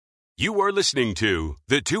You are listening to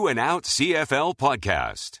the Two and Out CFL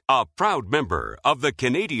podcast, a proud member of the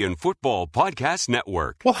Canadian Football Podcast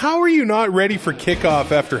Network. Well, how are you not ready for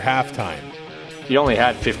kickoff after halftime? You only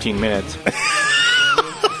had 15 minutes.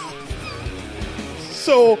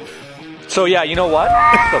 So yeah, you know what?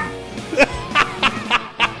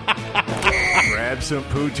 Grab some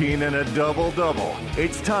poutine and a double-double.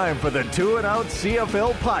 It's time for the Two and Out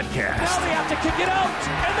CFL podcast. Now they have to kick it out,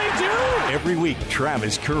 and they do! Every week,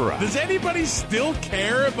 Travis Curra. Does anybody still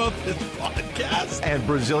care about this podcast? And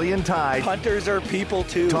Brazilian Tide. Punters are people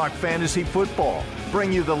too. Talk fantasy football,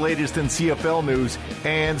 bring you the latest in CFL news,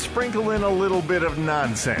 and sprinkle in a little bit of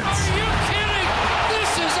nonsense. Are you kidding?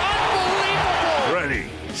 This is unbelievable! Ready,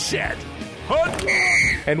 set, hunt!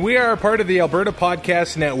 And we are a part of the Alberta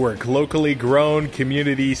Podcast Network, locally grown,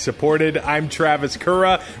 community supported. I'm Travis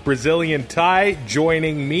Curra, Brazilian Ty,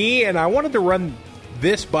 joining me, and I wanted to run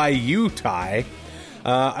this by you, Ty.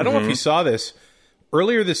 I don't know if you saw this.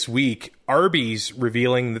 Earlier this week, Arby's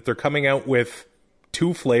revealing that they're coming out with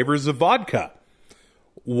 2 flavors of vodka.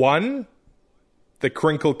 One, the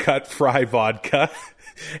crinkle cut fry vodka,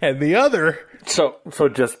 and the other... So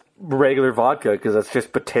just regular vodka, because that's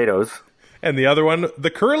just potatoes. And the other one, the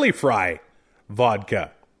curly fry vodka.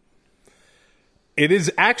 It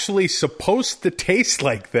is actually supposed to taste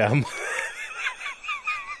like them.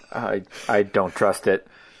 I don't trust it.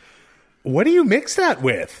 What do you mix that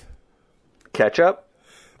with? Ketchup?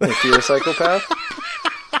 If you're a psychopath?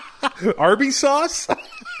 Arby's sauce?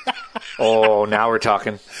 Oh, now we're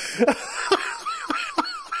talking.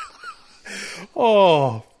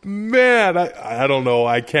 Oh, man. I don't know.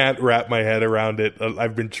 I can't wrap my head around it.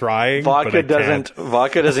 I've been trying. Vodka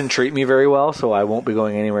doesn't treat me very well, so I won't be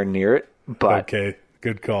going anywhere near it. But okay,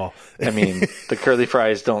 good call. I mean, the curly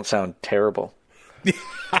fries don't sound terrible.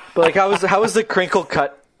 But like, how is the crinkle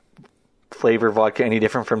cut flavor vodka any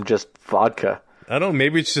different from just vodka? I don't know.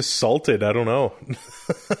 Maybe it's just salted. I don't know.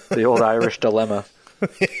 The old Irish dilemma.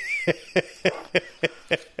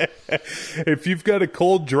 If you've got a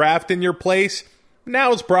cold draft in your place,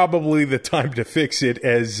 now's probably the time to fix it,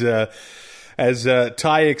 as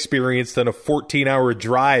Ty experienced on a 14-hour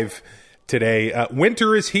drive today.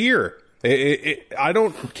 Winter is here. I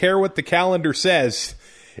don't care what the calendar says.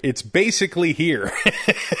 It's basically here.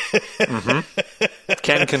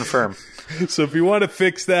 Can confirm. So if you want to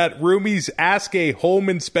fix that, Roomy's Ask a Home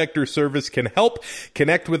Inspector service can help.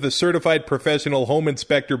 Connect with a certified professional home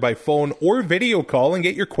inspector by phone or video call and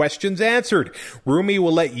get your questions answered. Roomy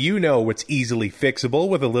will let you know what's easily fixable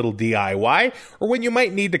with a little DIY or when you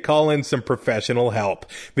might need to call in some professional help.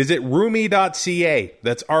 Visit roomy.ca,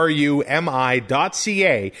 that's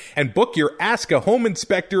RUMI.ca, and book your Ask a Home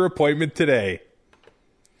Inspector appointment today.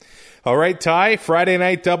 All right, Ty, Friday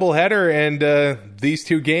night doubleheader, and these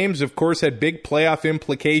 2 games, of course, had big playoff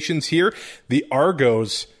implications here. The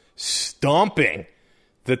Argos stomping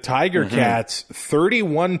the Tiger Cats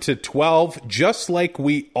 31-12, just like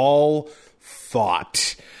we all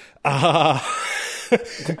thought. The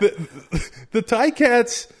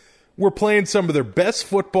Ticats were playing some of their best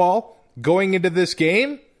football going into this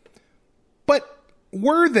game, but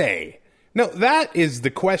were they? No, that is the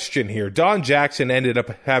question here. Don Jackson ended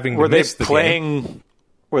up having to miss the game.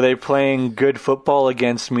 Were they playing good football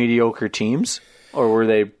against mediocre teams, or were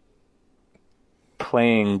they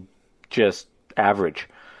playing just average?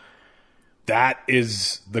 That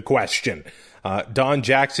is the question. Don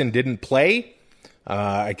Jackson didn't play.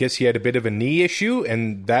 I guess he had a bit of a knee issue,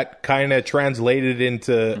 and that kind of translated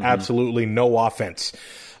into absolutely no offense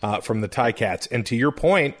from the Ticats. And to your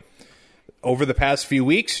point, over the past few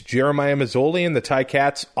weeks, Jeremiah Masoli and the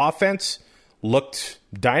Ticats offense looked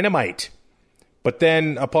dynamite. But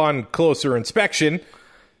then upon closer inspection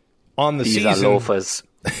on the season,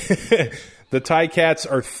 the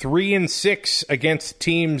Ticats are 3-6 against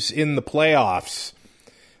teams in the playoffs.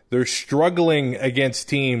 They're struggling against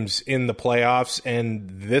teams in the playoffs, and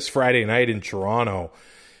this Friday night in Toronto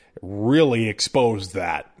really exposed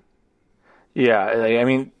that. Yeah, I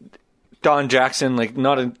mean, Don Jackson,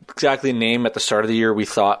 not exactly a name at the start of the year we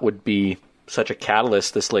thought would be such a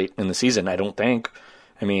catalyst this late in the season, I don't think.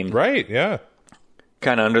 I mean... Right, yeah.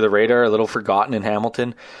 Kind of under the radar, a little forgotten in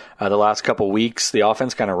Hamilton. The last couple weeks, the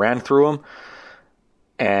offense kind of ran through them.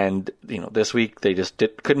 And, this week they just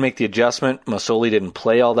couldn't make the adjustment. Masoli didn't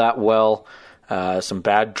play all that well. Some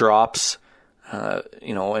bad drops.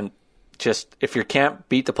 And just, if you can't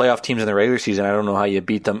beat the playoff teams in the regular season, I don't know how you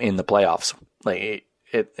beat them in the playoffs.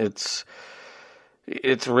 It's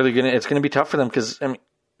really gonna be tough for them, because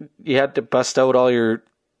you had to bust out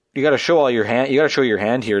you got to show your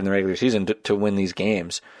hand here in the regular season to win these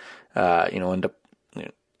games, and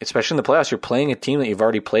especially in the playoffs, you're playing a team that you've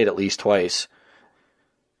already played at least twice,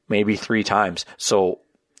 maybe 3 times. So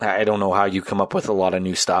I don't know how you come up with a lot of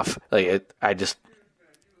new stuff. Like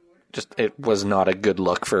it was not a good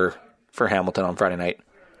look for Hamilton on Friday night.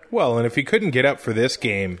 Well, and if he couldn't get up for this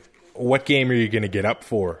game, what game are you going to get up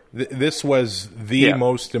for? This was the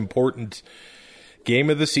most important game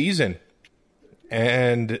of the season.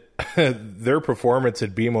 And their performance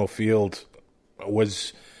at BMO Field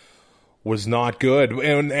was not good.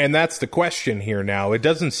 And that's the question here now. It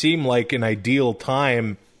doesn't seem like an ideal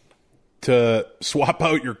time to swap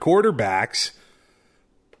out your quarterbacks,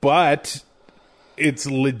 but it's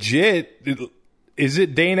legit. Is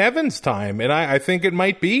it Dane Evans' time? And I think it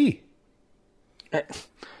might be.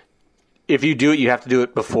 If you do it, you have to do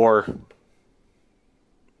it before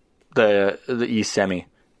the East semi.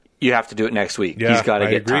 You have to do it next week. Yeah, he's got to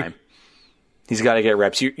get agree. time. He's got to get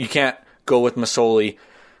reps. You can't go with Masoli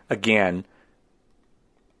again,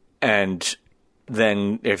 and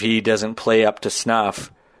then if he doesn't play up to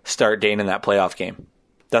snuff, start Dane in that playoff game.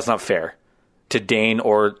 That's not fair to Dane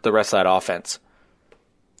or the rest of that offense.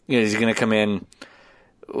 He's going to come in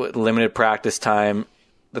with limited practice time.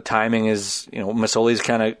 The timing is, Masoli's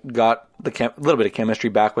kind of got a little bit of chemistry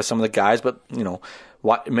back with some of the guys, but,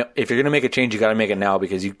 if you're going to make a change, you got to make it now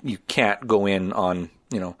because you can't go in on,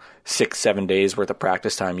 6-7 days worth of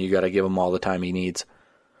practice time. You got to give him all the time he needs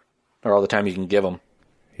or all the time you can give him.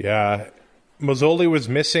 Yeah. Masoli was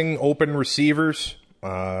missing open receivers.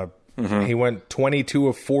 He went 22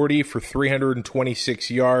 of 40 for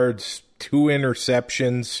 326 yards, 2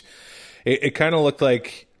 interceptions. It kind of looked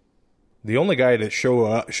like the only guy that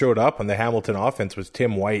showed up on the Hamilton offense was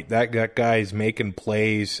Tim White. That guy's making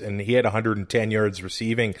plays, and he had 110 yards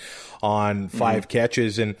receiving on 5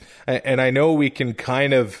 catches. And I know we can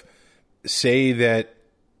kind of say that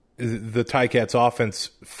the Ticats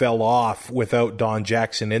offense fell off without Don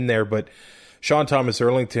Jackson in there, but Sean Thomas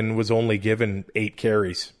Erlington was only given 8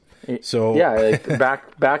 carries. So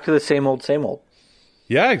back to the same old.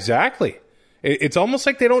 Yeah, exactly. It's almost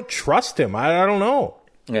like they don't trust him. I don't know.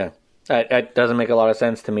 Yeah. That doesn't make a lot of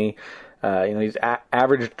sense to me. He's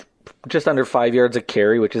averaged just under 5 yards a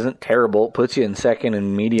carry, which isn't terrible. It puts you in second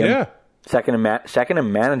and medium, second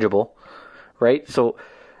and manageable, right? So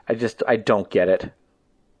I don't get it.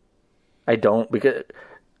 I don't, because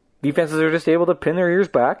defenses are just able to pin their ears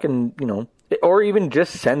back and or even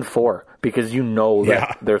just send 4 because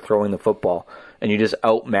that they're throwing the football and you just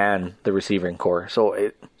outman the receiving core.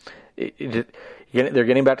 So they're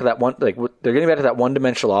getting back to that one. They're getting back to that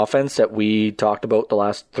one-dimensional offense that we talked about the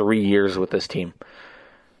last 3 years with this team.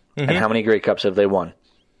 And how many Grey Cups have they won?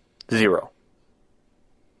 0.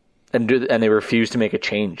 And they refuse to make a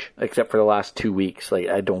change, except for the last 2 weeks.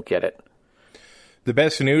 I don't get it. The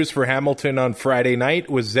best news for Hamilton on Friday night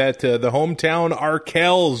was that the hometown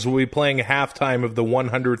Arkells will be playing halftime of the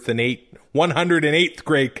 108th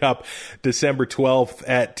Grey Cup, December 12th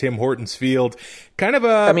at Tim Hortons Field. Kind of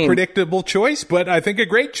a predictable choice, but I think a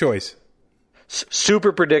great choice.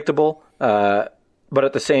 Super predictable, but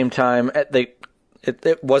at the same time,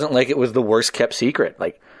 it wasn't like it was the worst kept secret.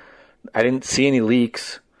 I didn't see any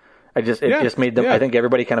leaks. It just made them. I think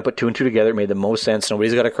everybody kind of put 2 and 2 together. It made the most sense.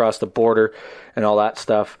 Nobody's got to cross the border and all that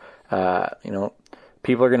stuff.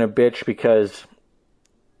 People are going to bitch because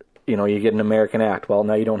you get an American Act. Well,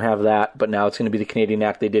 now you don't have that, but now it's going to be the Canadian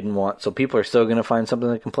Act they didn't want. So people are still going to find something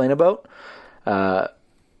to complain about. But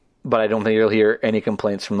I don't think you'll hear any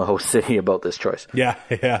complaints from the host city about this choice. Yeah,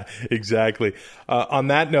 exactly. On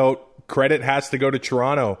that note, credit has to go to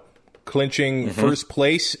Toronto, clinching first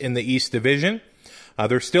place in the East Division.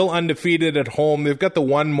 They're still undefeated at home. They've got the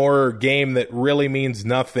one more game that really means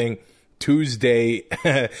nothing Tuesday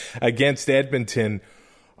against Edmonton.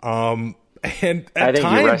 And I think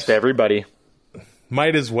you rest everybody.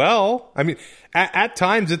 Might as well. I mean, at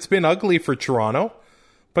times it's been ugly for Toronto,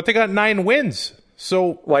 but they got 9 wins.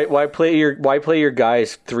 So why play your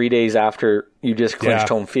guys 3 days after you just clinched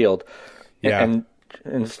home field? Yeah. And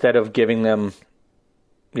instead of giving them,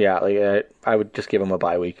 I would just give them a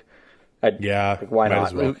bye week. Why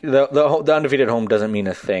not? Well. The undefeated home doesn't mean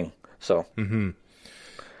a thing. So,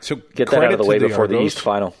 so get that out of the way before the East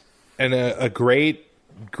final. And a great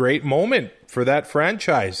moment for that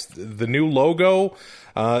franchise. The new logo.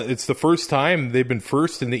 It's the first time they've been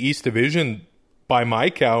first in the East Division by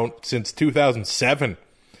my count since 2007.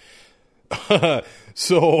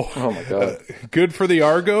 So, oh my God. Good for the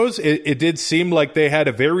Argos. It did seem like they had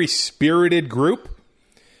a very spirited group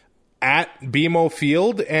at BMO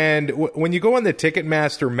Field, and when you go on the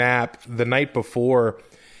Ticketmaster map the night before,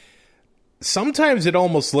 sometimes it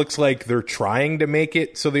almost looks like they're trying to make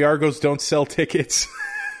it so the Argos don't sell tickets.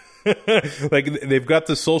 Like, they've got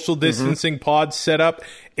the social distancing pods set up.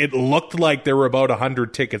 It looked like there were about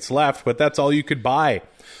 100 tickets left, but that's all you could buy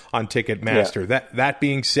on Ticketmaster. Yeah. That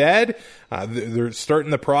being said, they're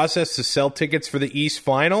starting the process to sell tickets for the East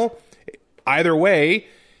Final. Either way,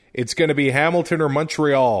 it's going to be Hamilton or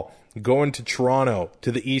Montreal going to Toronto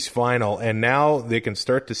to the East Final, and now they can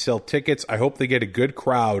start to sell tickets. I hope they get a good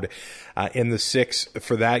crowd in the 6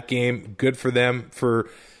 for that game. Good for them for,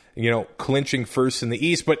 clinching first in the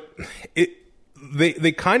East. But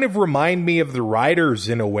they kind of remind me of the Riders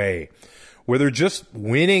in a way, where they're just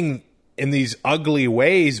winning in these ugly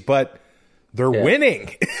ways, but they're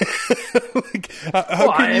winning.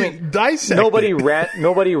 How can you dissect it?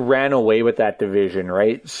 Nobody ran away with that division,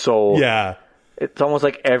 right? So yeah. It's almost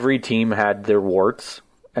like every team had their warts,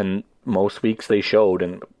 and most weeks they showed.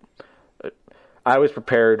 And I was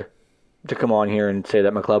prepared to come on here and say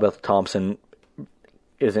that McLeod Thompson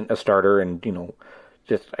isn't a starter, and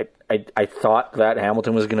I thought that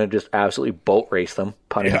Hamilton was going to just absolutely boat race them,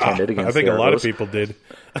 pun intended. Against I think the a lot of Argos. people did.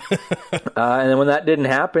 And then when that didn't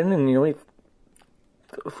happen, and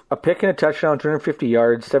a pick and a touchdown, 250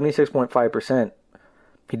 yards, 76.5%,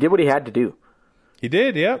 he did what he had to do. He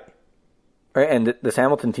did, yep. Right, and this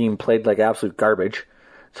Hamilton team played like absolute garbage,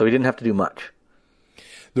 so he didn't have to do much.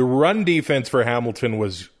 The run defense for Hamilton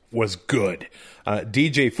was good.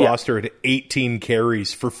 DJ Foster had 18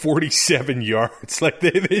 carries for 47 yards. Like,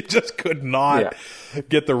 they just could not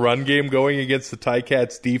get the run game going against the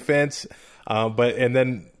Ticats defense. And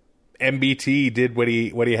then MBT did what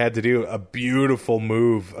he had to do. A beautiful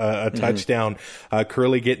move, a touchdown.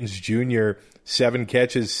 Curly Gittens Jr., 7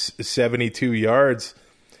 catches, 72 yards.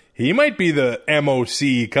 He might be the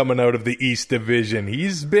MOC coming out of the East Division.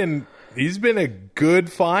 He's been a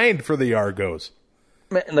good find for the Argos.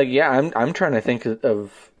 I'm trying to think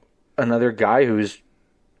of another guy who's,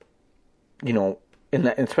 in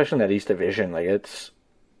that, especially in that East Division. Like,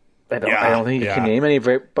 I don't think you can name any.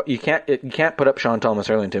 But you can't put up Sean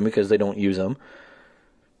Thomas Arlington because they don't use him.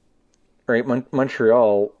 Right,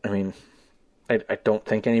 Montreal. I mean, I don't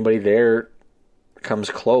think anybody there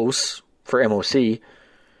comes close for MOC.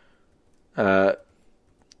 And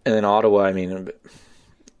then Ottawa, I mean,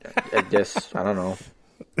 I guess, I don't know.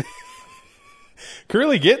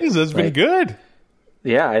 Curly Gittens has been good.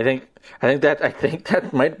 Yeah, I think that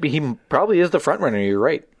might be, he probably is the front runner. You're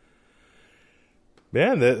right.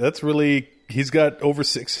 Man, that's really, he's got over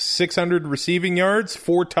 600 receiving yards,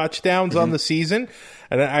 4 touchdowns on the season.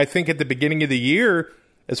 And I think at the beginning of the year,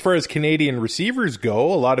 as far as Canadian receivers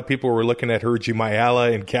go, a lot of people were looking at Hergy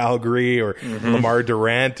Mayala in Calgary or Lamar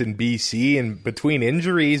Durant in BC, and between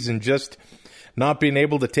injuries and just not being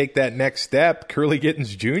able to take that next step, Curly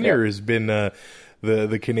Gittens Jr. has been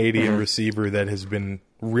the Canadian receiver that has been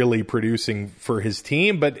really producing for his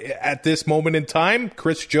team. But at this moment in time,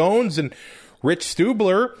 Chris Jones and Rich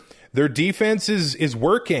Stubler, their defense is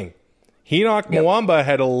working. Henoch Mwamba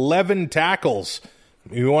had 11 tackles.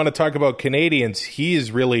 You want to talk about Canadians, he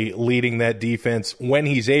is really leading that defense when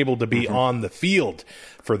he's able to be on the field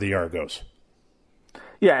for the Argos.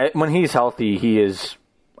 Yeah, when he's healthy, he is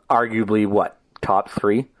arguably, top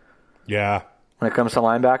 3? Yeah. When it comes to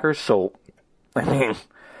linebackers. So, I mean,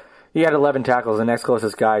 he had 11 tackles. The next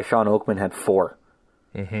closest guy, Sean Oakman, had 4.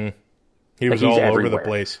 He was all over the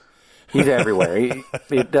place. He's everywhere.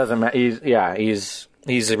 It doesn't matter. He's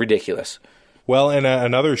ridiculous. Well, and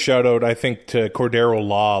another shout out, I think, to Cordero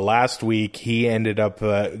Law. Last week, he ended up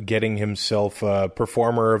getting himself a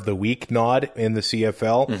Performer of the Week nod in the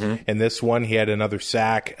CFL. And this one, he had another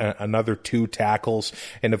sack, another 2 tackles.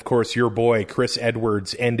 And, of course, your boy, Chris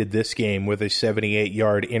Edwards, ended this game with a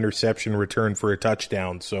 78-yard interception return for a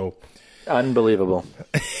touchdown. So, unbelievable.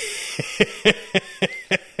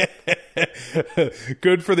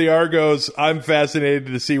 Good for the Argos. I'm fascinated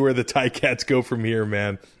to see where the Ticats go from here,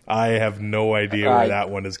 man. I have no idea where that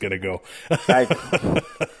one is going to go. I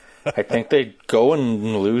think they go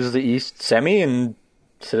and lose the East semi and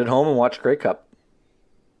sit at home and watch Grey Cup.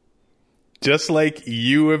 Just like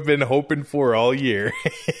you have been hoping for all year.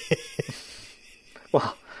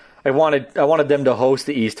 Well, I wanted them to host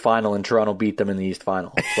the East Final and Toronto beat them in the East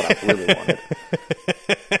Final. That's what I really wanted.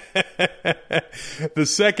 The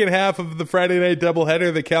second half of the Friday night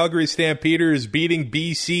doubleheader, the Calgary Stampeders beating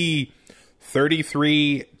BC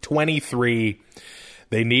 33-23.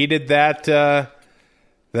 They needed that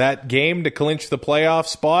game to clinch the playoff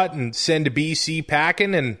spot and send BC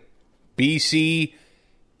packing, and BC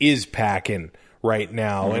is packing right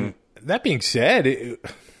now. And that being said,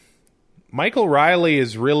 Michael Riley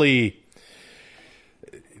is really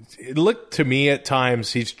it looked to me at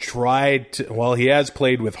times he's tried to, well, he has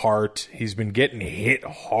played with heart. He's been getting hit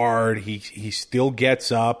hard. He still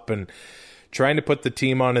gets up and trying to put the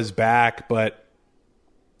team on his back, but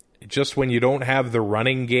just when you don't have the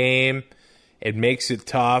running game, it makes it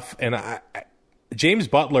tough. And James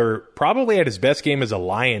Butler probably had his best game as a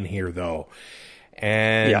Lion here, though.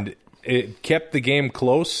 And it kept the game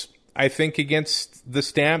close, I think, against the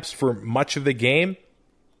Stamps for much of the game.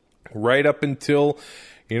 Right up until,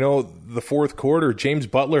 the fourth quarter, James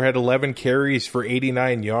Butler had 11 carries for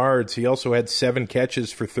 89 yards. He also had 7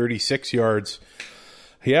 catches for 36 yards.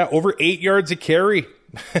 Yeah, over 8 yards a carry.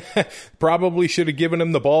 Probably should have given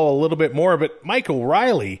him the ball a little bit more. But Mike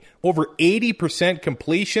O'Reilly, over 80%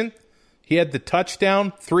 completion. He had the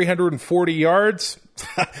touchdown, 340 yards.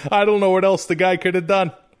 I don't know what else the guy could have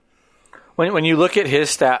done. When you look at his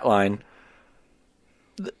stat line,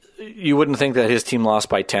 you wouldn't think that his team lost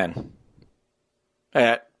by 10.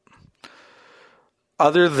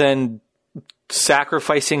 Other than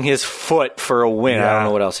sacrificing his foot for a win, I don't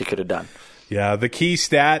know what else he could have done. Yeah, the key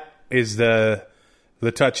stat is the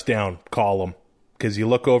touchdown column, because you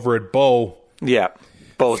look over at Bo. Yeah,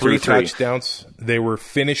 Bo 3 touchdowns. They were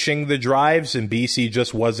finishing the drives, and BC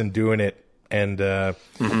just wasn't doing it. And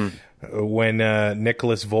when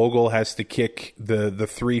Nicholas Vogel has to kick the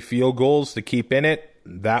 3 field goals to keep in it,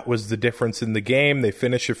 that was the difference in the game. They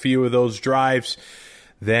finish a few of those drives,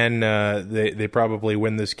 then they probably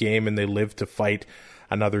win this game and they live to fight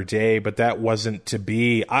another day. But that wasn't to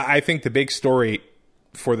be. I think the big story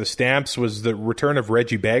for the Stamps was the return of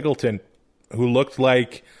Reggie Begelton, who looked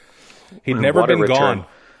like he'd never been gone.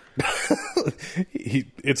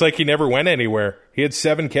 It's like he never went anywhere. He had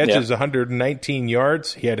 7 catches, 119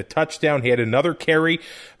 yards. He had a touchdown. He had another carry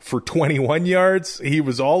for 21 yards. He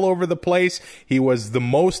was all over the place. He was the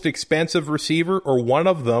most expensive receiver, or one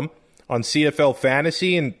of them, on CFL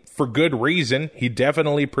Fantasy, and for good reason. He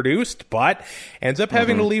definitely produced, but ends up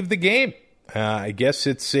having to leave the game. I guess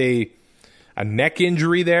it's a neck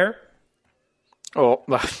injury there. Oh,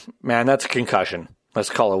 man, that's a concussion. Let's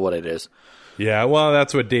call it what it is. Yeah, well,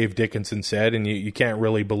 that's what Dave Dickinson said, and you can't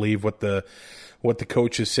really believe what the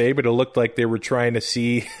coaches say, but it looked like they were trying to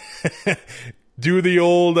see, do the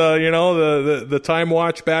old, the time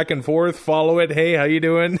watch back and forth, follow it. Hey, how you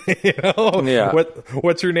doing? Yeah.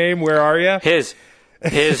 What's your name? Where are you? His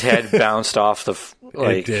head bounced off the.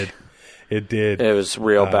 It did. It was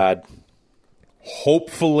real bad.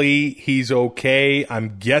 Hopefully he's okay.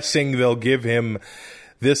 I'm guessing they'll give him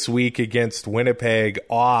this week against Winnipeg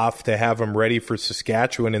off to have him ready for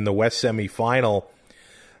Saskatchewan in the West semifinal.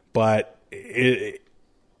 But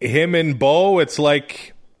him and Bo, it's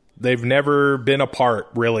like they've never been apart,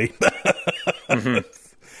 really. And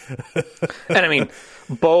I mean,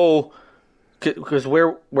 Bo, because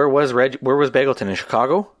where was Begelton, in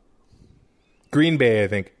Chicago? Green Bay, I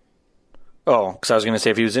think. Oh, because I was going to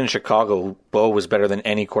say, if he was in Chicago, Bo was better than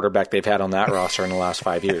any quarterback they've had on that roster in the last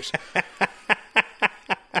 5 years.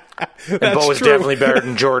 And Bo was definitely better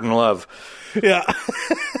than Jordan Love. Yeah,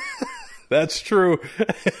 that's true.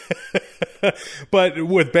 But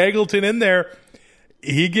with Begelton in there,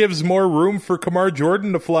 he gives more room for Kamar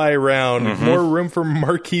Jordan to fly around, more room for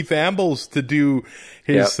Markeith Ambles to do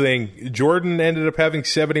his thing. Jordan ended up having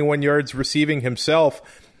 71 yards receiving himself,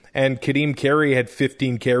 and Kadeem Carey had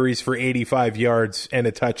 15 carries for 85 yards and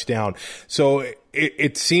a touchdown. So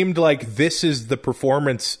it seemed like this is the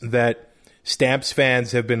performance that Stamps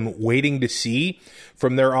fans have been waiting to see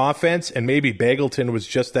from their offense, and maybe Begelton was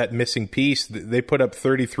just that missing piece. They put up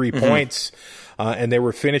 33 points, and they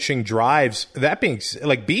were finishing drives. That being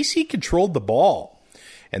like, BC controlled the ball,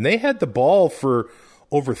 and they had the ball for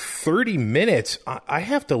over 30 minutes. I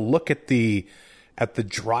have to look at the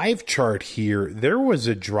drive chart here. There was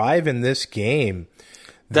a drive in this game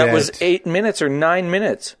that was 8 minutes or 9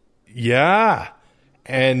 minutes. Yeah,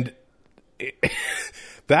 and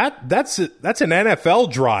That's an NFL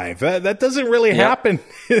drive. That doesn't really happen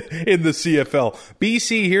in the CFL.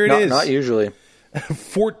 BC, here it is. Not usually.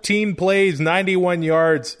 14 plays, 91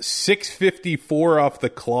 yards, 6:54 off the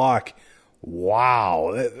clock.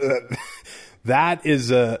 Wow. That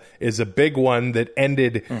is a big one that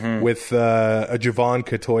ended with a Javon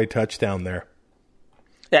Catoy touchdown there.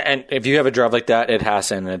 Yeah, and if you have a drive like that, it has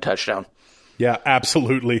to end in a touchdown. Yeah,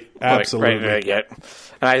 absolutely. Absolutely. Right.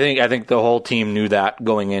 And I think the whole team knew that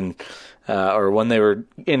going in, or when they were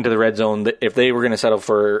into the red zone, that if they were going to settle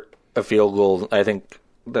for a field goal, I think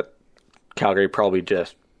that Calgary probably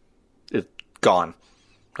just is gone.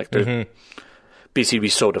 Like, BC would be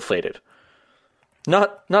so deflated.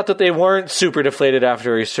 Not that they weren't super deflated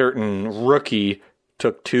after a certain rookie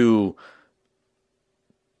took 2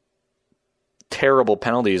 terrible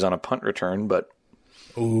penalties on a punt return, but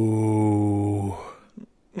ooh,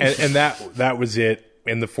 and that was it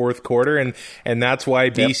in the fourth quarter, and that's why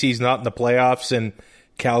BC's not in the playoffs and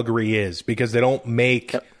Calgary is, because they don't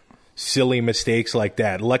make silly mistakes like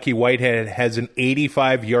that. Lucky Whitehead has an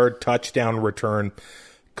 85-yard touchdown return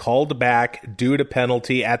called back due to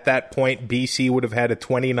penalty. At that point, BC would have had a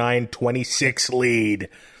 29-26 lead.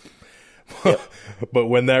 But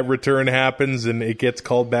when that return happens and it gets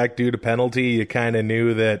called back due to penalty, you kind of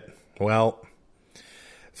knew that, well,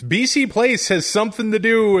 BC Place has something to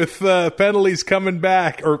do with penalties coming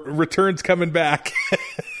back or returns coming back.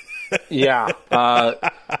 Yeah.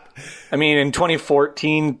 I mean, in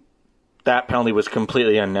 2014, that penalty was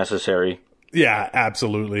completely unnecessary. Yeah,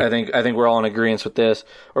 absolutely. I think we're all in agreement with this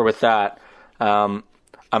or with that. I'm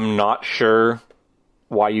not sure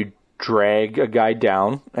why you drag a guy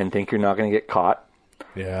down and think you're not going to get caught.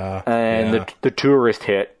 Yeah. And the tourist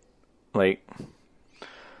hit, like,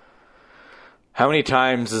 how many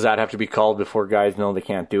times does that have to be called before guys know they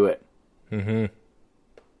can't do it? Mm-hmm.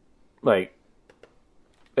 Like,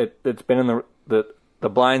 it's been in the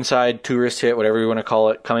blind side, tourist hit, whatever you want to call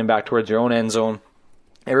it, coming back towards your own end zone.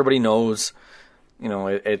 Everybody knows,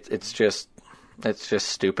 it's just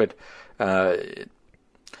stupid. I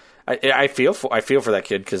feel for that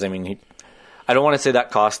kid because, I mean, I don't want to say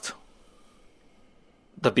that cost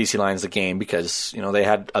the BC Lions the game because, they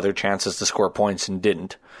had other chances to score points and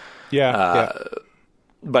didn't. Yeah.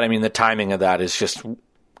 But, I mean, the timing of that is just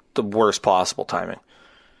the worst possible timing.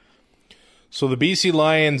 So the BC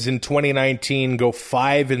Lions in 2019 go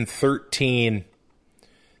 5-13.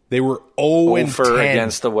 They were 0-10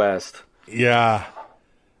 against the West. Yeah,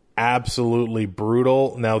 absolutely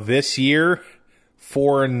brutal. Now this year,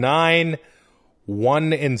 4-9,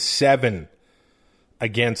 1-7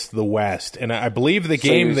 against the West, and I believe the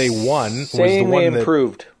game they won was the one they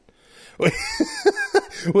improved.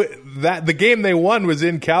 The game they won was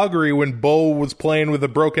in Calgary when Bo was playing with a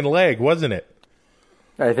broken leg, wasn't it?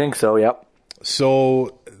 I think so. Yep.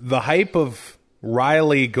 So the hype of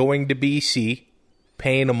Riley going to BC,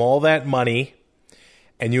 paying him all that money,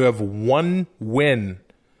 and you have one win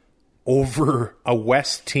over a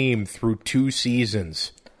West team through 2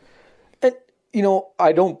 seasons. And,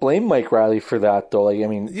 I don't blame Mike Riley for that, though. Like, I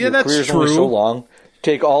mean, your that's career's true. only so long.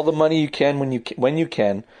 Take all the money you can when you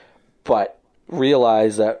can, but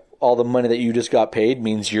realize that all the money that you just got paid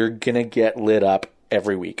means you're going to get lit up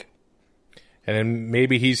every week. And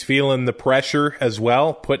maybe he's feeling the pressure as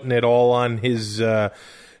well, putting it all on his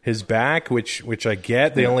back, which I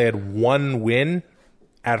get. They only had 1 win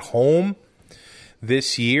at home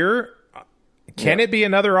this year. Can it be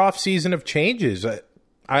another offseason of changes?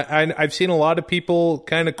 I've seen a lot of people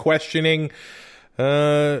kind of questioning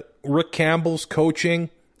Rick Campbell's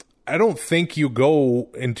coaching. I don't think you go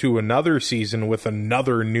into another season with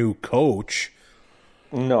another new coach.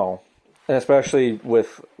 No, and especially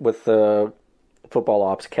with the football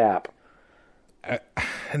ops cap.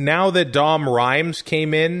 Now that Dom Rhymes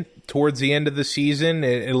came in towards the end of the season,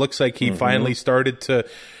 it looks like he finally started to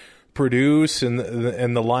produce, and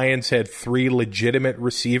the Lions had 3 legitimate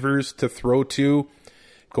receivers to throw to.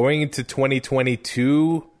 Going into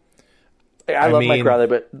 2022, I love Mike Riley,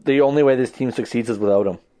 but the only way this team succeeds is without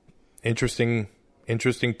him. Interesting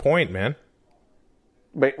point, man.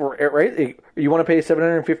 Right? You want to pay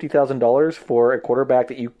 $750,000 for a quarterback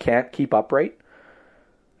that you can't keep upright?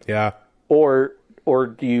 Yeah. Or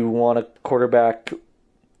do you want a quarterback,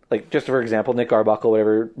 like, just for example, Nick Arbuckle,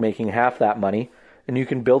 whatever, making half that money, and you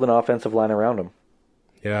can build an offensive line around him?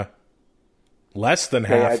 Yeah. Less than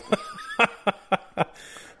half.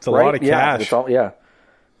 It's a lot of cash.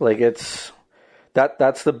 Like, it's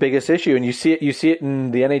that's the biggest issue, and you see it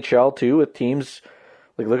in the NHL too with teams.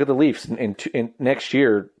 Like, look at the Leafs. In next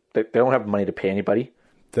year, they don't have money to pay anybody.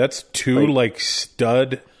 That's 2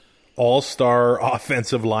 stud all-star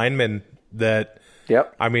offensive linemen that.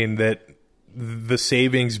 Yep. I mean that the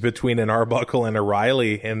savings between an Arbuckle and a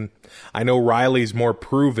Riley, and I know Riley's more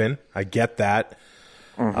proven. I get that.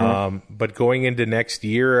 But going into next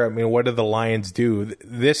year, I mean, what do the Lions do?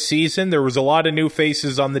 This season, there was a lot of new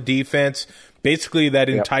faces on the defense. Basically, that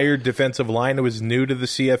entire defensive line was new to the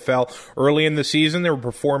CFL. Early in the season, they were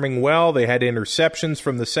performing well. They had interceptions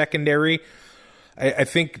from the secondary. I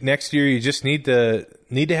think next year you just need to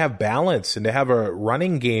have balance and to have a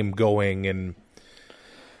running game going.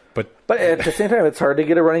 But at the same time, it's hard to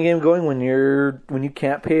get a running game going when you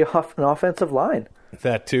can't pay an offensive line.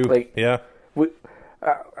 That too,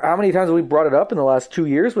 How many times have we brought it up in the last 2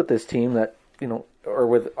 years with this team that, or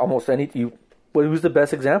with almost who's the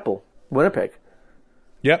best example? Winnipeg.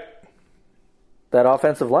 Yep. That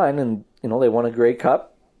offensive line, and, they won a Grey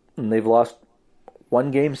Cup, and they've lost One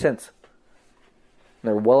game since.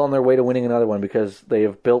 They're well on their way to winning another one because they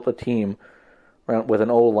have built a team with an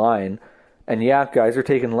O-line. And yeah, guys are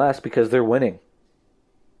taking less because they're winning.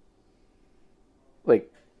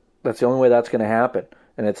 Like, that's the only way that's going to happen.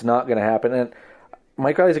 And it's not going to happen. And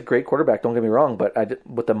Mike Riley's a great quarterback, don't get me wrong. But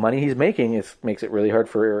with the money he's making, it makes it really hard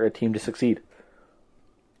for a team to succeed.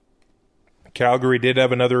 Calgary did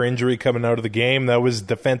have another injury coming out of the game. That was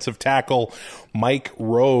defensive tackle Mike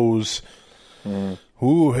Rose.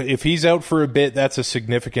 Who, if he's out for a bit, that's a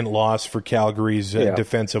significant loss for Calgary's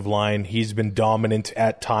defensive line. He's been dominant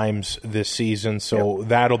at times this season, so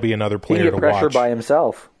that'll be another player to watch. He get pressure by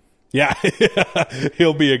himself. Yeah,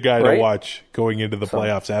 he'll be a guy to watch going into the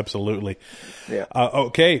playoffs, absolutely. Yeah.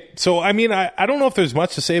 Okay, so, I mean, I don't know if there's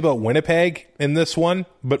much to say about Winnipeg in this one,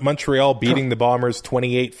 but Montreal beating the Bombers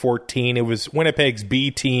 28-14. It was Winnipeg's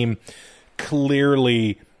B team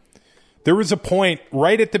clearly. There was a point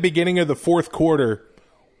right at the beginning of the fourth quarter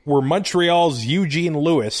where Montreal's Eugene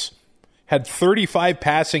Lewis had 35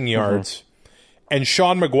 passing yards and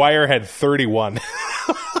Sean McGuire had 31.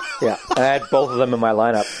 Yeah, I had both of them in my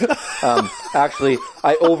lineup. Actually,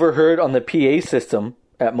 I overheard on the PA system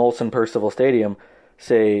at Molson Percival Stadium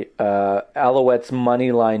say, Alouettes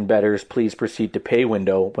money line bettors, please proceed to pay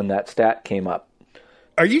window when that stat came up.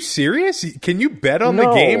 Are you serious? Can you bet on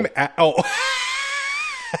the game?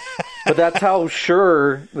 But that's how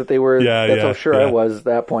sure that they were. That's how sure I was at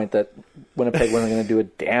that point that Winnipeg wasn't going to do a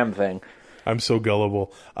damn thing. I'm so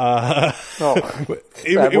gullible. That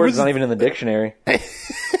word's not even in the dictionary.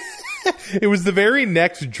 It was the very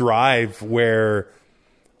next drive where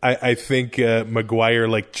I think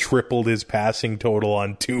McGuire tripled his passing total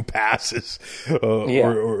on 2 passes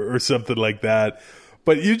or something like that.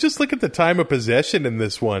 But you just look at the time of possession in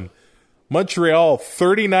this one. Montreal,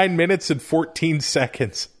 39 minutes and 14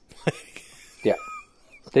 seconds. Yeah.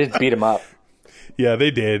 They just beat him up. Yeah,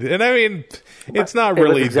 they did. And I mean, it's not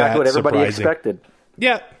really exactly that what everybody surprising. expected.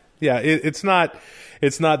 Yeah. It's not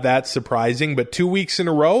that surprising. But 2 weeks in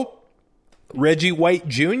a row, Reggie White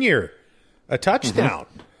Jr. a touchdown,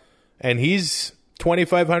 and he's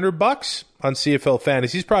 $2,500 on CFL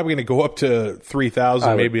Fantasy. He's probably going to go up to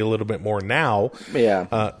 3,000, maybe a little bit more now.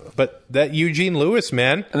 Yeah. But that Eugene Lewis,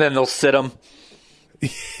 man, and then they'll sit him.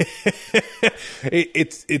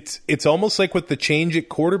 It's almost like with the change at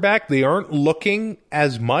quarterback, they aren't looking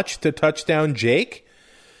as much to touchdown Jake,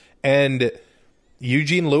 and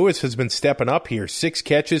Eugene Lewis has been stepping up here. 6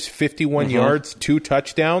 catches, 51 yards, 2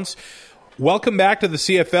 touchdowns. Welcome back to the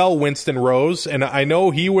CFL, Winston Rose. And I know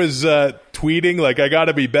he was tweeting I got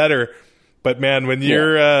to be better. But, man, when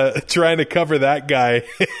you're trying to cover that guy.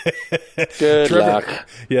 Good luck.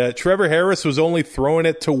 Yeah, Trevor Harris was only throwing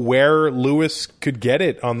it to where Lewis could get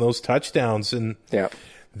it on those touchdowns. And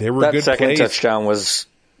they were good plays. That second touchdown was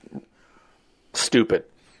stupid.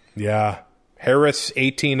 Yeah. Harris,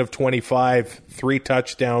 18 of 25, 3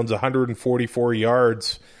 touchdowns, 144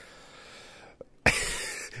 yards.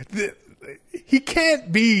 He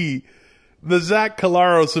can't be the Zach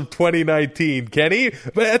Collaros of 2019, can he?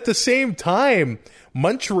 But at the same time,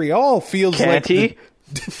 Montreal feels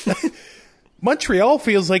Montreal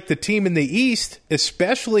feels like the team in the East,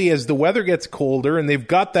 especially as the weather gets colder and they've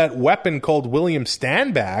got that weapon called William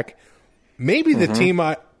Stanback. Maybe the team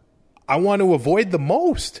I want to avoid the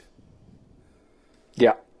most.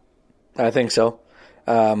 Yeah, I think so.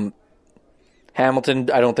 Hamilton,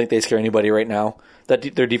 I don't think they scare anybody right now.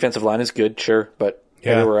 Their defensive line is good, sure, but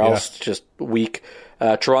everywhere else just weak.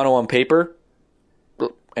 Toronto on paper,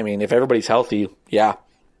 I mean, if everybody's healthy, yeah.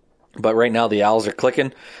 But right now the Owls are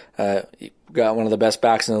clicking. You got one of the best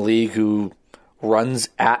backs in the league who runs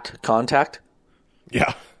at contact.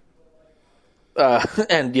 Yeah.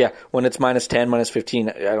 And when it's -10, -15,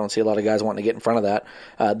 I don't see a lot of guys wanting to get in front of that.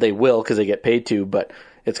 They will because they get paid to, but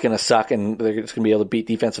it's going to suck and they're just going to be able to beat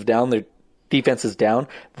defensive down. Their defense is down.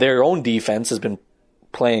 Their own defense has been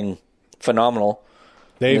playing phenomenal.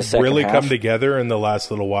 They've really come together in the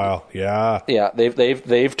last little while. Yeah. Yeah,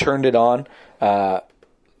 they've turned it on.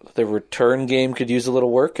 The return game could use a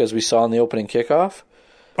little work, as we saw in the opening kickoff.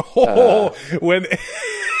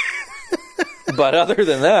 But other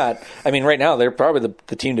than that, I mean, right now they're probably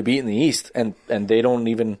the team to beat in the East, and they're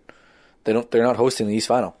not hosting the East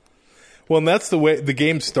Final. Well, and that's the way the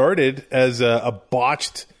game started, as a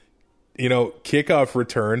botched, kickoff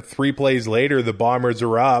return. 3 plays later, the Bombers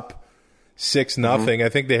are up 6-0. I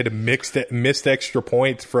think they had a missed extra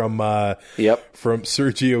point from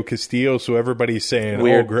Sergio Castillo. So everybody's saying,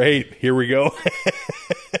 "Oh, great, here we go."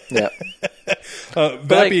 Yeah.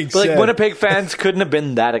 Being said, Winnipeg fans couldn't have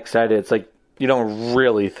been that excited. It's like you don't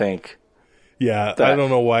really think. Yeah, I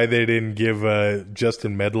don't know why they didn't give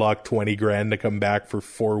Justin Medlock $20,000 to come back for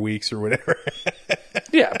 4 weeks or whatever.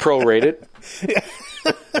 Yeah, prorated.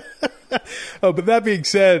 Oh, but that being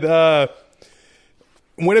said,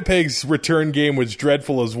 Winnipeg's return game was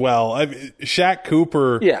dreadful as well. Shaq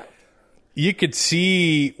Cooper, Yeah. you could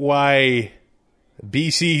see why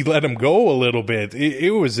BC let him go a little bit.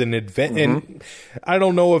 It was an event, and I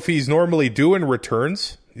don't know if he's normally doing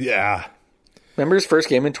returns. Yeah, Remember his first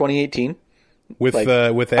game in 2018? with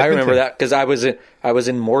Edmonton. I remember that because I was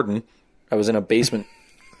in Morden. I was in a basement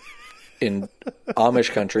in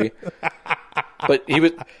Amish country. But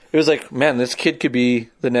it was like, man, this kid could be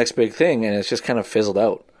the next big thing, and it's just kind of fizzled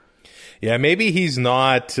out. Yeah, maybe he's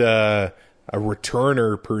not a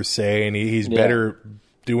returner per se, and he's better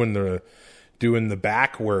doing the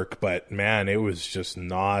back work. But man, it was just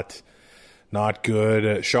not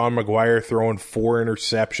good. Sean McGuire throwing 4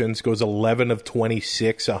 interceptions, goes 11 of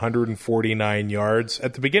 26, 149 yards.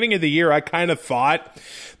 At the beginning of the year, I kind of thought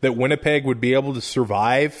that Winnipeg would be able to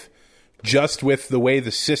survive just with the way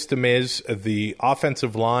the system is, the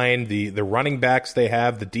offensive line, the running backs they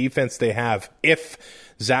have, the defense they have. If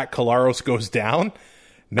Zach Collaros goes down,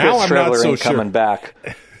 now Chris I'm Trevor not so ain't sure. coming back.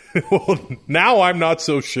 Well, now I'm not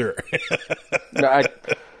so sure. No,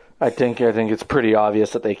 I think it's pretty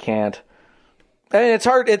obvious that they can't. And it's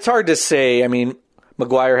hard to say. I mean,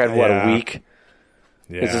 McGuire had a week.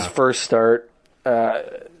 Yeah. It's his first start.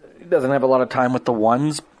 He doesn't have a lot of time with the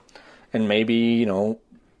ones, and maybe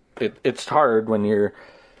it's hard when you're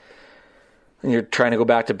trying to go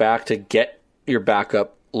back to back to get your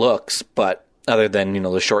backup looks. But other than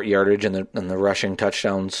the short yardage and the rushing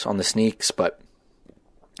touchdowns on the sneaks, but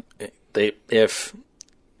if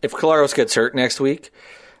Collaros gets hurt next week,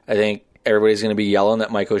 I think everybody's going to be yelling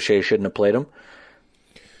that Mike O'Shea shouldn't have played him.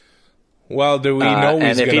 Well, do we know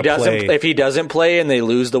he's going to play? If he doesn't play and they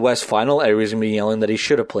lose the West Final, everybody's going to be yelling that he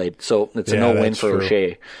should have played. So it's a no-win for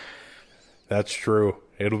O'Shea. That's true.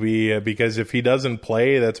 It'll be because if he doesn't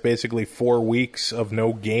play, that's basically 4 weeks of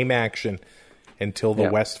no game action until the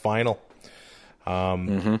West Final.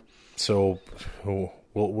 So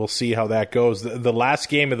we'll see how that goes. The last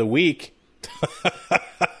game of the week,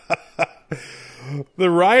 the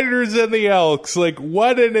Riders and the Elks. Like,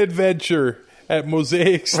 what an adventure at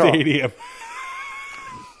Mosaic Stadium.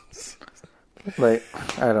 Like,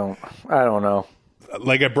 I don't know.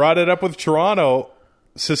 Like, I brought it up with Toronto.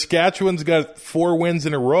 Saskatchewan's got 4 wins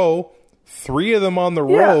in a row, 3 of them on the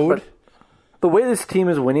road. But the way this team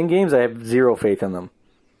is winning games, I have zero faith in them.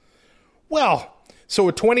 Well, so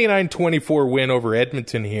a 29-24 win over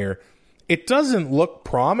Edmonton here. It doesn't look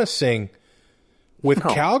promising with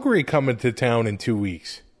Calgary coming to town in 2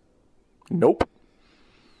 weeks. Nope.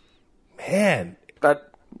 Man.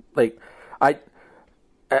 I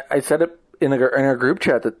said it in our group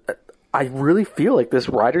chat that I really feel like this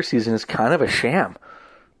Rider season is kind of a sham.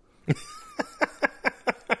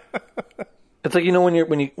 It's like when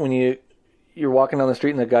you're walking down the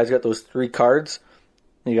street and the guy's got those 3 cards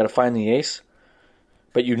and you got to find the ace,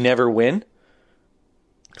 but you never win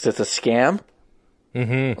because it's a scam.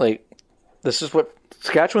 Mm-hmm. Like, this is what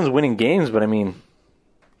Saskatchewan's winning games, but I mean,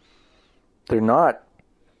 they're not.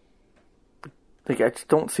 Like, I just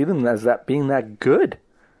don't see them as that being that good.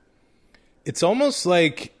 It's almost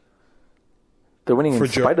like they're winning in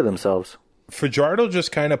spite of themselves. Fajardo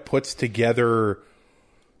just kind of puts together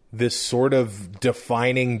this sort of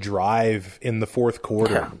defining drive in the fourth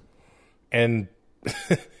quarter. Yeah. And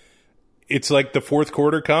it's like the fourth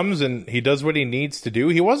quarter comes and he does what he needs to do.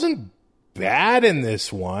 He wasn't bad in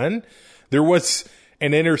this one. There was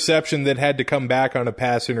an interception that had to come back on a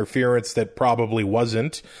pass interference that probably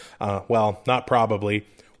wasn't. Not probably,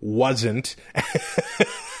 wasn't.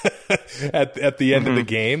 at the end of the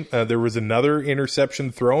game. There was another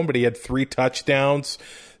interception thrown, but he had 3 touchdowns,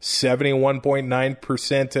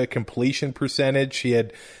 71.9% completion percentage. He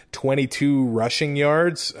had 22 rushing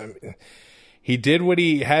yards. I mean, he did what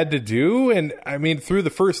he had to do. And I mean, through the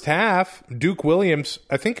first half, Duke Williams,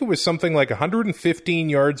 I think it was something like 115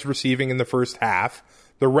 yards receiving in the first half.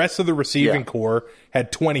 The rest of the receiving core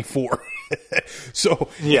had 24. So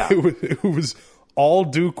it was all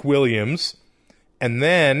Duke Williams. And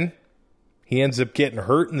then he ends up getting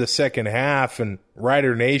hurt in the second half, and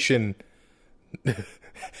Rider Nation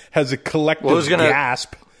has a collective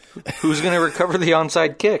gasp. Who's going to recover the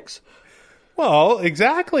onside kicks? Well,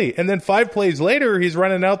 exactly. And then 5 plays later, he's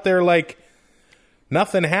running out there like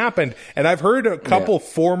nothing happened. And I've heard a couple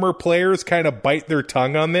former players kind of bite their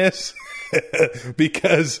tongue on this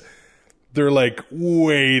because they're like,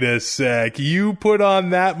 wait a sec, you put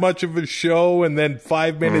on that much of a show and then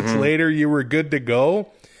 5 minutes later you were good to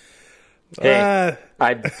go? Hey,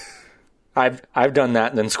 I've done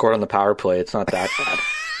that and then scored on the power play. It's not that bad.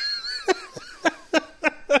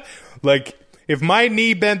 Like, if my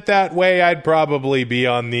knee bent that way, I'd probably be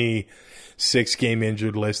on the 6-game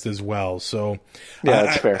injured list as well. So Yeah,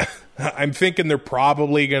 that's fair. I'm thinking they're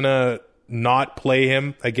probably going to not play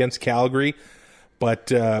him against Calgary,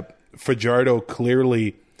 but Fajardo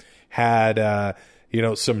clearly had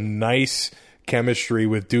some nice chemistry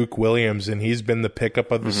with Duke Williams, and he's been the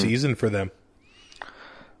pickup of the season for them.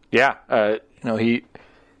 Yeah, he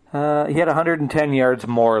had 110 yards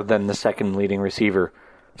more than the second leading receiver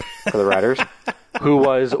for the Riders, who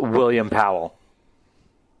was William Powell.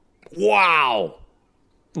 Wow.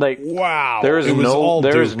 Wow. There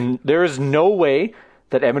is no way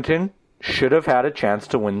that Edmonton should have had a chance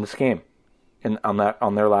to win this game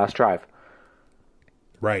on their last drive.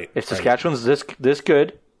 Right. If Saskatchewan's this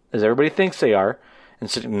good as everybody thinks they are, and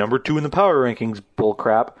sitting number 2 in the power rankings, bull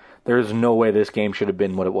crap, there is no way this game should have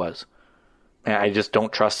been what it was. And I just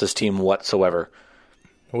don't trust this team whatsoever.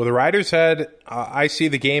 Well, the Riders had, I see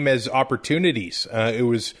the game as opportunities. It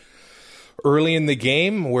was early in the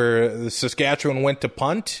game where the Saskatchewan went to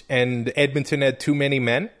punt and Edmonton had too many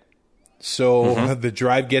men. So the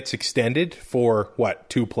drive gets extended for,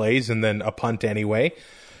 2 plays and then a punt anyway.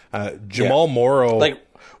 Jamal Morrow. Like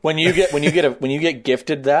when you get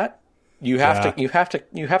gifted that, you have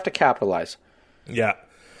to capitalize. Yeah.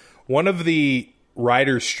 One of the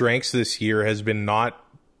Riders' strengths this year has been not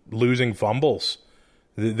losing fumbles.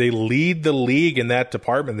 They lead the league in that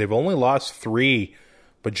department. They've only lost 3.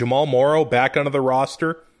 But Jamal Morrow, back onto the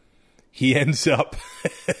roster, he ends up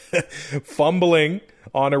fumbling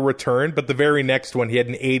on a return. But the very next one, he had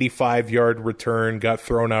an 85-yard return, got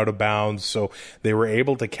thrown out of bounds. So they were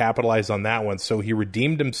able to capitalize on that one. So he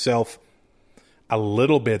redeemed himself a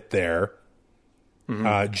little bit there.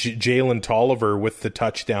 Jalen Tolliver with the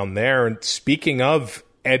touchdown there. And speaking of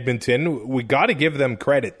Edmonton, we got to give them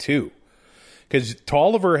credit too. Because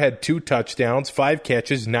Tolliver had 2 touchdowns, 5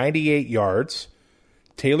 catches, 98 yards.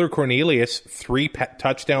 Taylor Cornelius, 3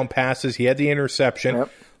 touchdown passes. He had the interception,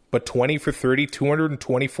 but 20 for 30,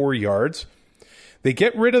 224 yards. They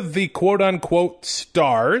get rid of the quote-unquote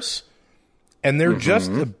stars, and they're just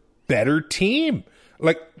a better team.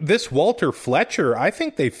 Like this Walter Fletcher, I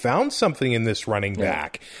think they found something in this running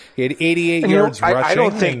back. He had 88 yards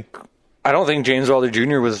rushing. I don't think James Wilder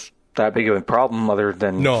Jr. was that big of a problem, other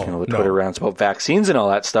than the Twitter rants about vaccines and all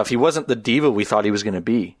that stuff. He wasn't the diva we thought he was going to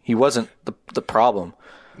be. He wasn't the problem.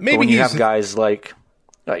 Maybe but when you have guys like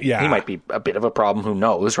he might be a bit of a problem. Who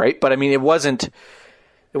knows, right? But I mean, it wasn't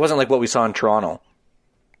like what we saw in Toronto.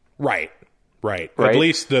 Right. At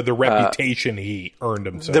least the reputation he earned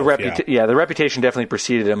himself. The reputation definitely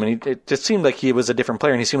preceded him, and it just seemed like he was a different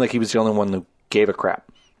player, and he seemed like he was the only one who gave a crap.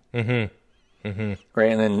 Right, and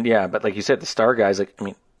then but like you said, the star guys,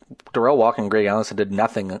 Darrell Walker and Greg Allison did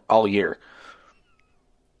nothing all year.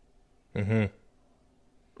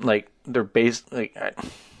 Like they're based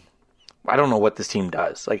I don't know what this team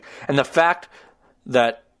does. And the fact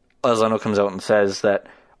that Lozano comes out and says that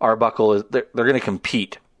Arbuckle is they're going to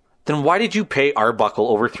compete. Then why did you pay Arbuckle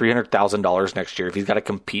over $300,000 next year if he's got to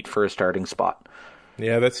compete for a starting spot?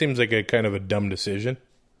 Yeah, that seems like a kind of a dumb decision.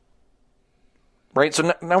 Right,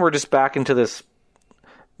 so now we're just back into this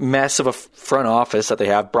mess of a front office that they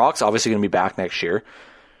have. Brock's obviously going to be back next year.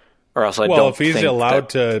 Or else if he's allowed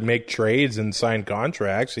to make trades and sign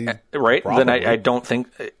contracts, right? Then I don't think,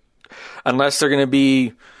 unless they're going to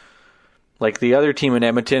be like the other team in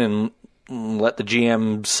Edmonton and let the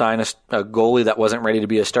GM sign a goalie that wasn't ready to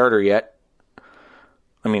be a starter yet.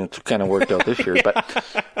 I mean, it's kind of worked out this year, but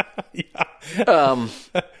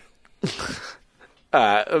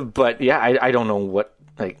I don't know what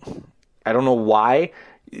I don't know why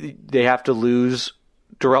they have to lose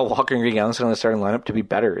Darrell Walker and Greg Allison on the starting lineup to be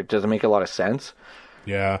better. It doesn't make a lot of sense.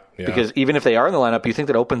 Yeah. Because even if they are in the lineup, you think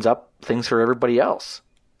that opens up things for everybody else.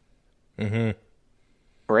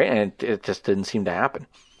 Right? And it just didn't seem to happen.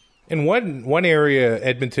 And one area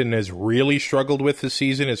Edmonton has really struggled with this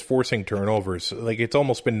season is forcing turnovers. It's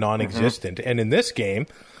almost been non-existent. And in this game,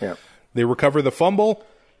 they recover the fumble,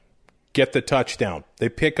 get the touchdown. They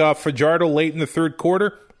pick off Fajardo late in the third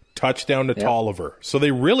quarter, touchdown to Tolliver. So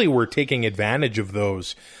they really were taking advantage of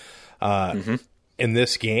those in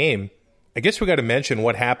this game. I guess we got to mention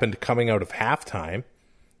what happened coming out of halftime.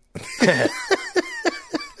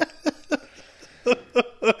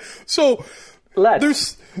 So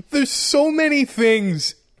there's so many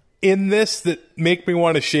things in this that make me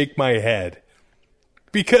want to shake my head.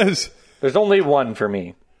 Because there's only one for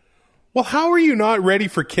me. Well, how are you not ready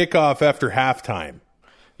for kickoff after halftime?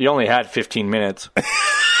 You only had 15 minutes.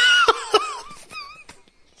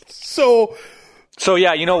 So So,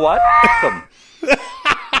 yeah, you know what?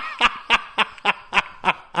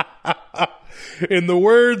 In the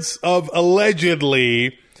words of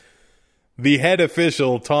allegedly the head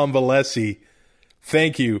official, Tom Valesi,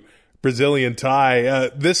 thank you, Brazilian Tie.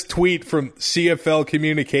 This tweet from CFL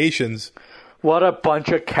Communications. What a bunch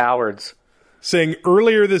of cowards. Saying,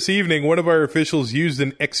 earlier this evening, one of our officials used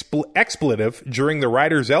an expletive during the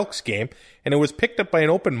Riders-Elks game, and it was picked up by an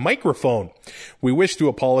open microphone. We wish to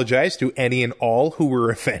apologize to any and all who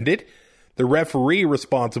were offended. The referee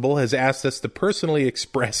responsible has asked us to personally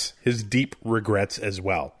express his deep regrets as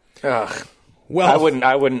well. Ugh. Well,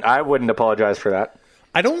 I wouldn't apologize for that.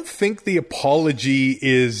 I don't think the apology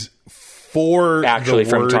is for Actually the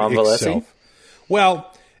from word Tom Valesi? itself.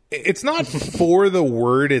 Well, it's not for the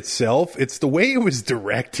word itself. It's the way it was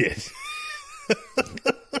directed.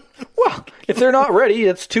 Well, if they're not ready,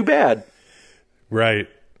 it's too bad. Right.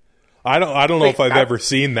 I don't know if I've ever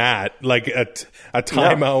seen that, like a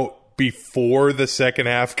timeout before the second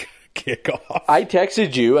half kickoff. I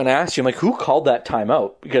texted you and asked you, I'm like, who called that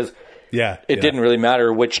timeout? Because it didn't really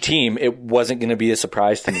matter which team. It wasn't going to be a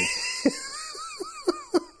surprise to me.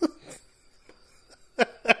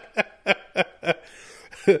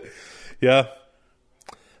 Yeah.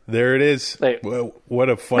 There it is. Like, what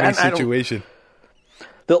a funny situation.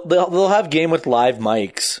 They'll have game with live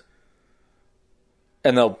mics.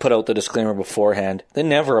 And they'll put out the disclaimer beforehand. They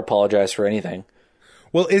never apologize for anything.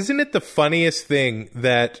 Well, isn't it the funniest thing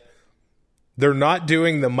that they're not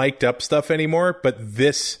doing the mic'd up stuff anymore, but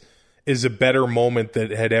this is a better moment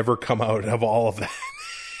that had ever come out of all of that?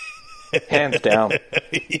 Hands down.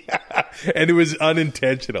 Yeah. And it was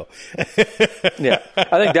unintentional. Yeah.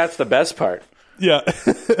 I think that's the best part. Yeah.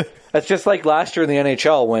 That's just like last year in the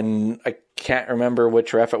NHL when I can't remember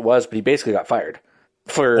which ref it was, but he basically got fired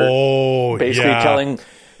for basically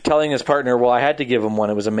telling his partner, well, I had to give him one.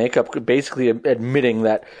 It was a makeup, basically admitting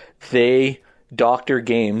that they doctor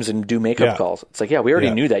games and do makeup calls. It's like, we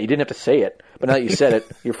already knew that. You didn't have to say it. But now that you said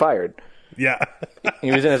it, you're fired. Yeah.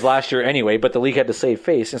 He was in his last year anyway, but the league had to save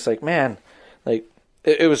face. And it's like, man, like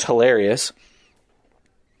it was hilarious.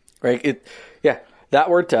 Right? That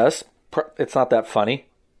word to us, it's not that funny.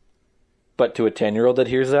 But to a 10-year-old that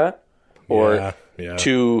hears that, or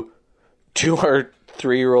to our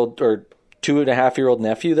 3-year-old or 2.5-year-old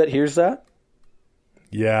nephew that hears that.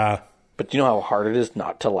 Yeah. But do you know how hard it is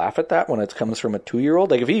not to laugh at that when it comes from a 2-year-old?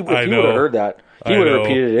 Like if he would have heard that, he would have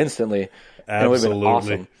repeated it instantly. Absolutely. And it would have been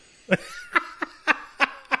awesome.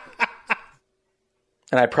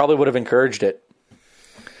 And I probably would have encouraged it.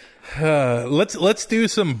 Let's do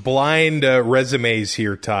some blind resumes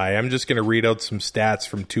here, Ty. I'm just going to read out some stats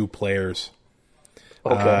from 2 players.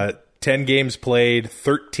 Okay. 10 games played,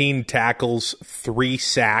 13 tackles, 3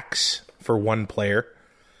 sacks for one player.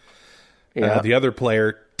 Yeah. The other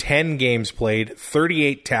player, 10 games played,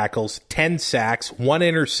 38 tackles, 10 sacks, 1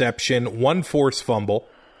 interception, 1 forced fumble.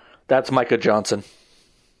 That's Micah Johnson.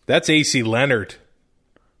 That's AC Leonard.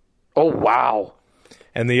 Oh, wow.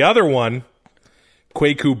 And the other one,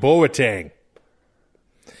 Kwaku Boateng,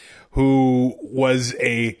 who was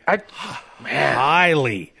a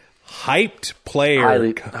highly hyped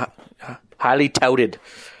player. Highly touted.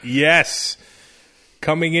 Yes.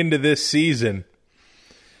 Coming into this season.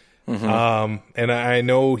 Mm-hmm. And I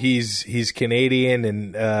know he's Canadian,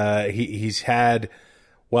 and he had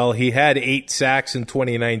 8 sacks in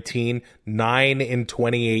 2019, 9 in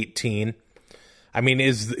 2018. I mean,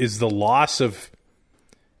 is the loss of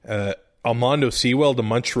Armando Sewell to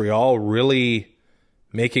Montreal really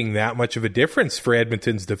making that much of a difference for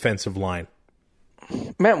Edmonton's defensive line?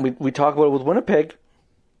 Man, we talk about it with Winnipeg.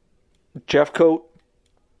 Jeffcoat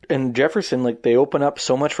and Jefferson, like they open up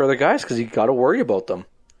so much for other guys because you got to worry about them.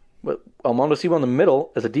 But Armando Sewell in the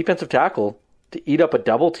middle as a defensive tackle to eat up a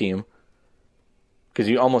double team, because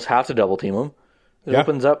you almost have to double team him. It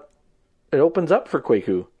opens up for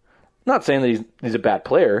Kwaku. Not saying that he's a bad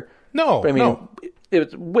player. No, but I mean, it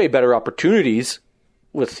was way better opportunities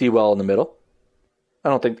with Sewell in the middle. I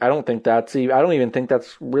don't even think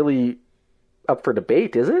that's really up for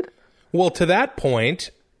debate, is it? Well, to that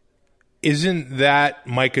point, isn't that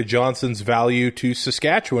Micah Johnson's value to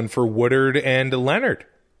Saskatchewan for Woodard and Leonard?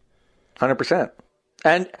 100%.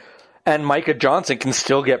 And Micah Johnson can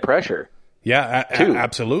still get pressure. Yeah,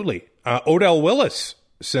 absolutely. Odell Willis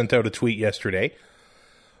sent out a tweet yesterday.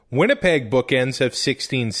 Winnipeg bookends have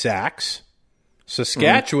 16 sacks.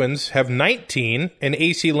 Saskatchewan's have 19, and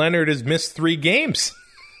AC Leonard has missed 3 games.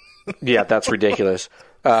 Yeah, that's ridiculous.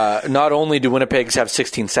 Not only do Winnipeg's have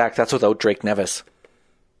 16 sacks, that's without Drake Nevis.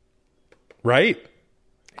 Right.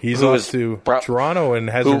 He's off to Toronto and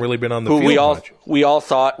hasn't really been on the field much. We all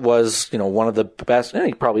thought was, one of the best.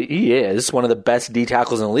 And he is one of the best D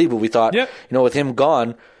tackles in the league. But we thought, with him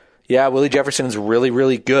gone, Willie Jefferson's really,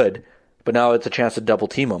 really good. But now it's a chance to double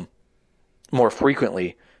team him more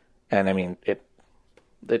frequently. And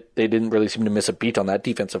they didn't really seem to miss a beat on that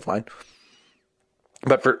defensive line.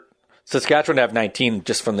 But for Saskatchewan to have 19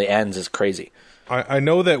 just from the ends is crazy. I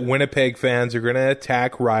know that Winnipeg fans are going to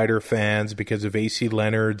attack Rider fans because of AC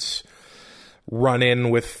Leonard's run-in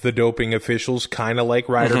with the doping officials, kind of like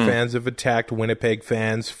Rider fans have attacked Winnipeg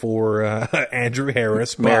fans for Andrew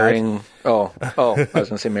Harris. Marrying, I was going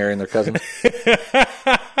to say marrying their cousin.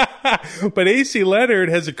 But AC Leonard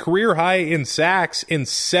has a career high in sacks in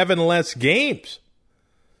 7 less games.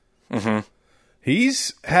 Mm-hmm.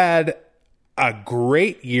 He's had a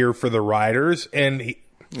great year for the Riders, and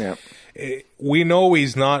we know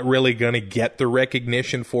he's not really going to get the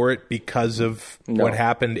recognition for it because of what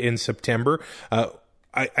happened in September.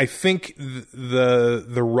 I think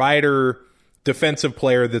the Rider defensive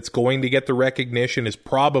player that's going to get the recognition is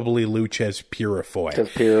probably Loucheiz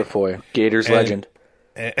Purifoy. Gators legend.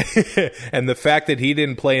 And the fact that he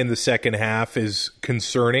didn't play in the second half is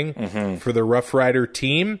concerning for the Rough Rider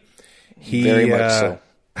team. Very much so.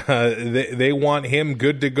 They want him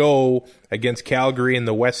good to go against Calgary in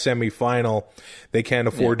the West semifinal. They can't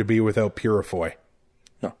afford to be without Purifoy.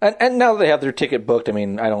 No, and now that they have their ticket booked, I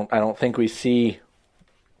don't think we see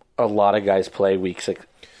a lot of guys play week 6.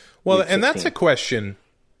 Well, and that's a question.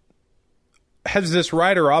 Has this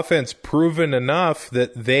Rider offense proven enough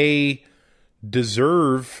that they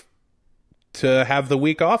deserve to have the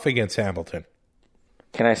week off against Hamilton?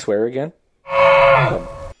 Can I swear again?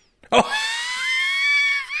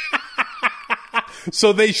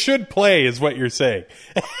 So they should play, is what you're saying.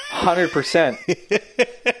 100%.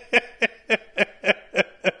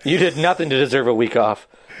 You did nothing to deserve a week off.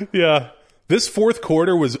 Yeah. This fourth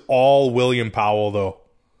quarter was all William Powell, though.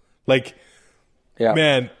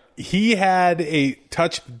 Man, he had a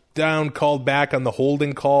touchdown called back on the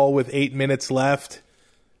holding call with 8 minutes left.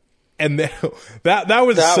 And that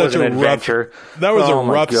was such a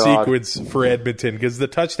rough sequence for Edmonton because the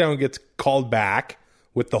touchdown gets called back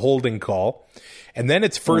with the holding call. And then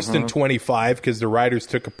it's 1st and 25 because the Riders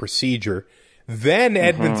took a procedure. Then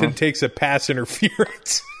Edmonton takes a pass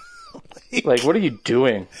interference. What are you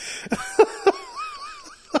doing?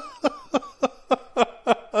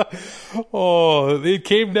 It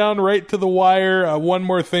came down right to the wire. One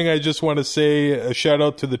more thing I just want to say, a shout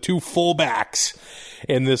out to the 2 fullbacks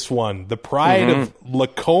in this one. The pride of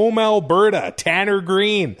Lacombe, Alberta, Tanner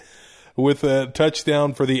Green with a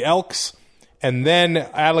touchdown for the Elks. And then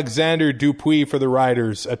Alexander Dupuis for the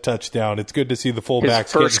Riders, a touchdown. It's good to see the fullbacks.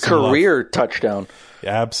 His first career touchdown.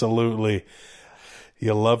 Absolutely.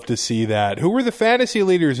 You'll love to see that. Who were the fantasy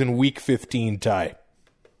leaders in Week 15, Ty?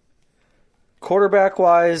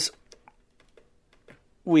 Quarterback-wise,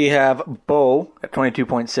 we have Bo at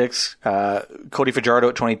 22.6, Cody Fajardo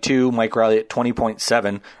at 22, Mike Riley at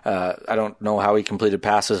 20.7. I don't know how he completed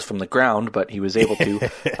passes from the ground, but he was able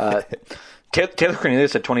to. Taylor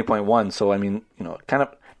Cornelius at 20.1, so kind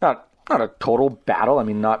of not a total battle.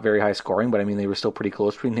 Not very high scoring, but they were still pretty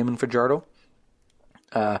close between him and Fajardo.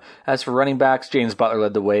 As for running backs, James Butler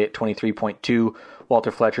led the way at 23.2,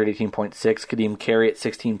 Walter Fletcher at 18.6, Kadeem Carey at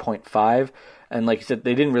 16.5, and like you said,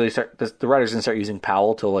 they didn't really start. The Riders didn't start using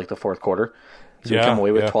Powell till the fourth quarter, so we come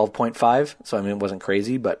away with 12.5. So it wasn't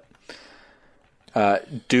crazy, but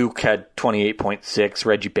Duke had 28.6,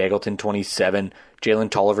 Reggie Bagleton 27.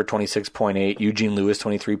 Jalen Tolliver, 26.8. Eugene Lewis,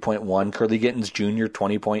 23.1. Curly Gittins Jr.,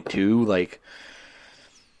 20.2.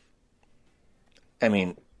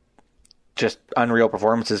 Just unreal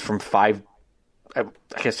performances from 5. I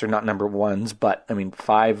guess they're not number ones, but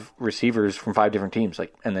 5 receivers from 5 different teams.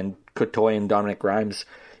 And then Coutoy and Dominic Grimes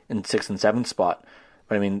in 6th and 7th spot.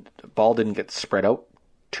 But the ball didn't get spread out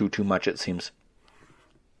too much, it seems.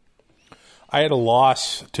 I had a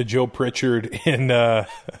loss to Joe Pritchard in the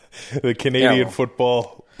Canadian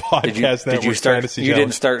Football Podcast Network. You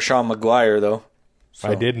didn't start Sean McGuire, though. So.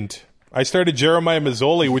 I didn't. I started Jeremiah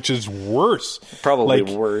Mazzoli, which is worse. Probably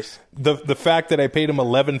worse. The fact that I paid him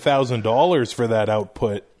 $11,000 for that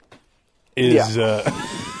output is...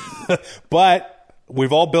 but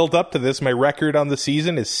we've all built up to this. My record on the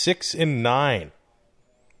season is 6-9.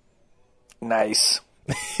 Nice.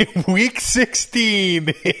 Week 16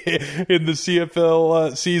 in the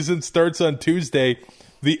CFL season starts on Tuesday.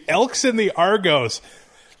 The Elks and the Argos.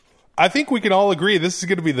 I think we can all agree this is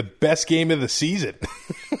going to be the best game of the season.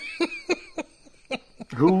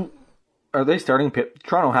 Who are they starting?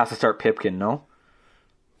 Toronto has to start Pipkin, no?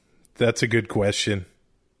 That's a good question.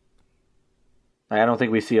 I don't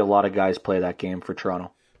think we see a lot of guys play that game for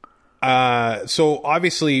Toronto. So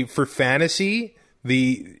obviously for fantasy,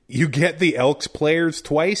 you get the Elks players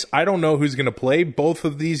twice. I don't know who's going to play both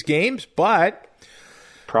of these games, but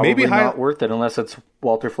probably maybe not worth it unless it's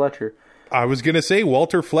Walter Fletcher. I was going to say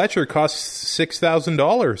Walter Fletcher costs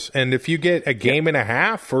 $6,000, and if you get a game and a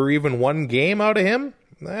half or even one game out of him,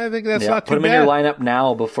 I think that's not too bad. Put him in your lineup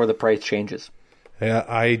now before the price changes. Yeah,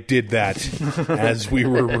 I did that as we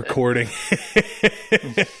were recording.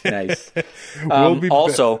 Nice.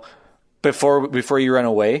 Also, before you run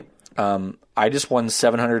away, I just won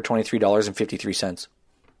 $723.53.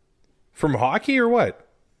 From hockey or what?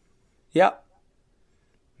 Yeah.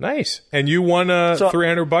 Nice. And you won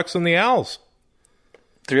 $300 on the Owls.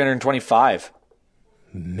 $325.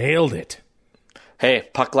 Nailed it. Hey,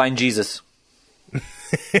 puck line Jesus.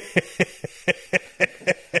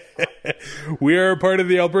 We are part of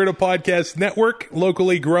the Alberta Podcast Network,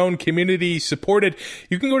 locally grown, community supported.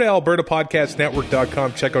 You can go to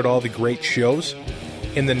albertapodcastnetwork.com, check out all the great shows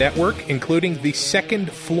in the network, including the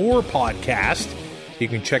Second Floor Podcast. You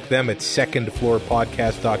can check them at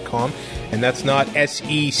secondfloorpodcast.com. And that's not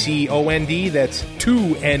SECOND, that's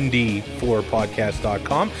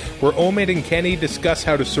 2NDfloorpodcast.com, where Omid and Kenny discuss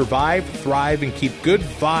how to survive, thrive, and keep good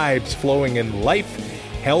vibes flowing in life,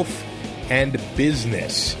 health, and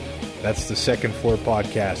business. That's the Second Floor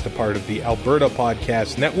Podcast, a part of the Alberta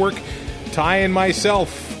Podcast Network. Ty and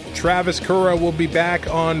myself, Travis Curra, will be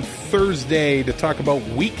back on Thursday to talk about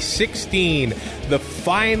Week 16, the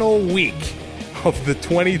final week of the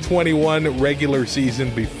 2021 regular season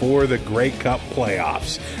before the Grey Cup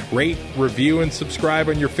playoffs. Rate, review, and subscribe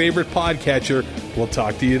on your favorite podcatcher. We'll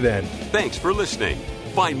talk to you then. Thanks for listening.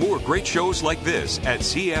 Find more great shows like this at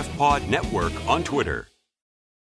CF Pod Network on Twitter.